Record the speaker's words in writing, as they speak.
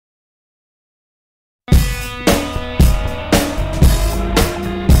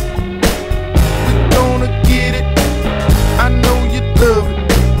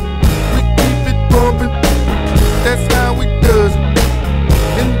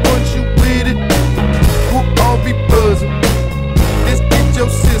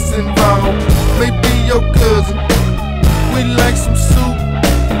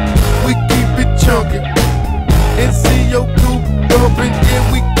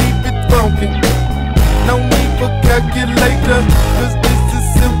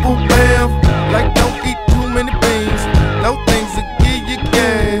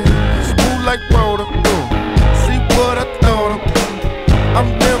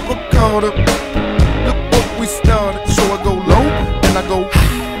started. Look what we started. So I go low, then I go,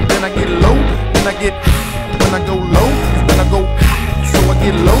 then I get low, then I get, when I go low, then I go. So I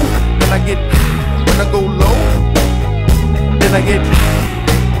get low, then I get, when I go low, then I get,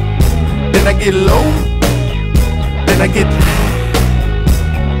 then I get low, then I get.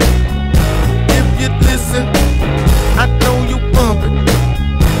 If you listen, I know you bumping.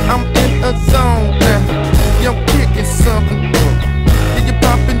 I'm in a zone now. I'm kicking something. Yeah, you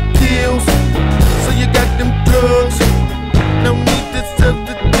popping pills, so you got them drugs. No need to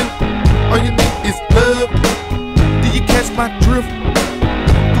substitute. All you need is love. Do you catch my drift?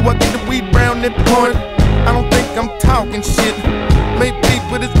 Do I get the weed round that point? I don't think I'm talking shit. Maybe,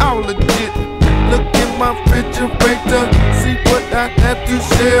 but it's all legit. Look in my refrigerator, see what I have to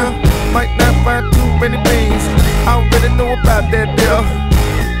share. Might not buy too many things. I already know about that there.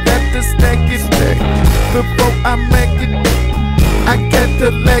 Got to stack it before I make it. I got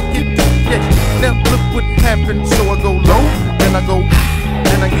to like it. Yeah, now look what happened. So I go low, then I go,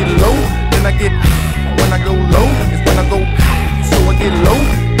 then I get low, then I get. When I go low, is when I go. So I get low,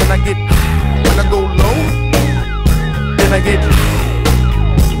 then I get. When I go low, then I get.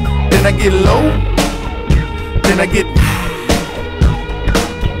 Then I get low, then I get.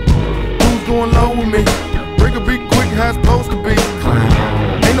 Who's going low with me? Break a beat quick, how it's supposed to be.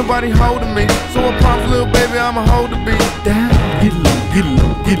 Ain't nobody holding me, so I promise, little baby, I'ma hold the beat. Down, get low, get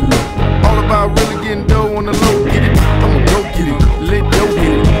low, get low. All about really getting dough on the low, get it. I'ma go get it, let go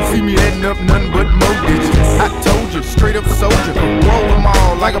get it. See me adding up nothing but more digits. I told you, straight up soldier, roll them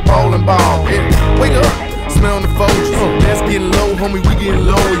all like a bowling ball. Yeah, wake up, smell the Folgers. That's getting low, homie, we getting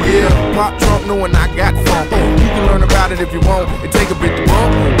low, yeah. Pop trunk knowing I got funk. You can learn about it if you want. It take a bit to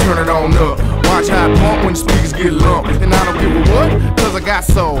bump, turn it on up. Watch how I pump when the speakers get lumped. And I don't give a what, cause I got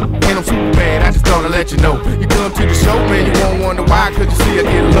soul. And I'm super bad, I just thought I'd let you know. You come to the show, man, you won't wonder why. Cause you see I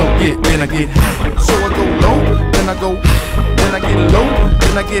get low, then I get high. So I go low, then I go, then I get low,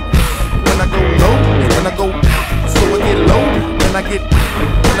 then I get. When I go low, when I go. So I get low, then I get.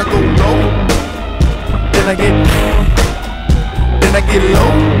 When I go low, then I get. Then I get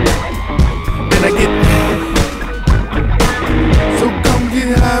low, then I get. So come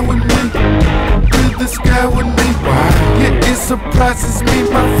get high with me, to the sky with me. Yeah, it surprises me,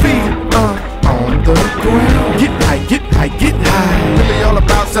 my feet on the ground. Get high, get high, get high. Really all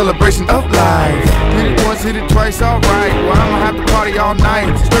about celebration of life. Hit it once, hit it twice, alright. Well, I'ma have to party all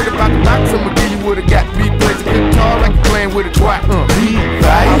night. Straight about the box, I'ma give you what I got. Beat plays a guitar like you're playing with a twat. I'ma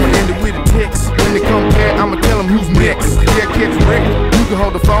end it with a text. When they compare, I'ma tell them who's next. Yeah, catch Rick, you can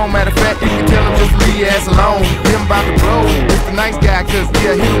hold the phone. Matter of fact, you can tell him just leave your ass alone. Him about to blow, it's the nice guy, cause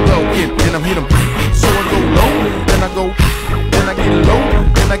yeah, hit him low. Yeah, then I'm hit him. So I go low, then I go, then I get low,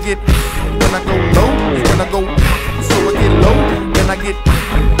 then I get. When I go low, when I go. So I get low, then I get.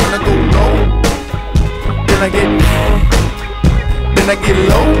 When I go low, then I get. Then I get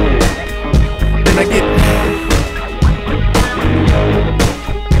low, then I get.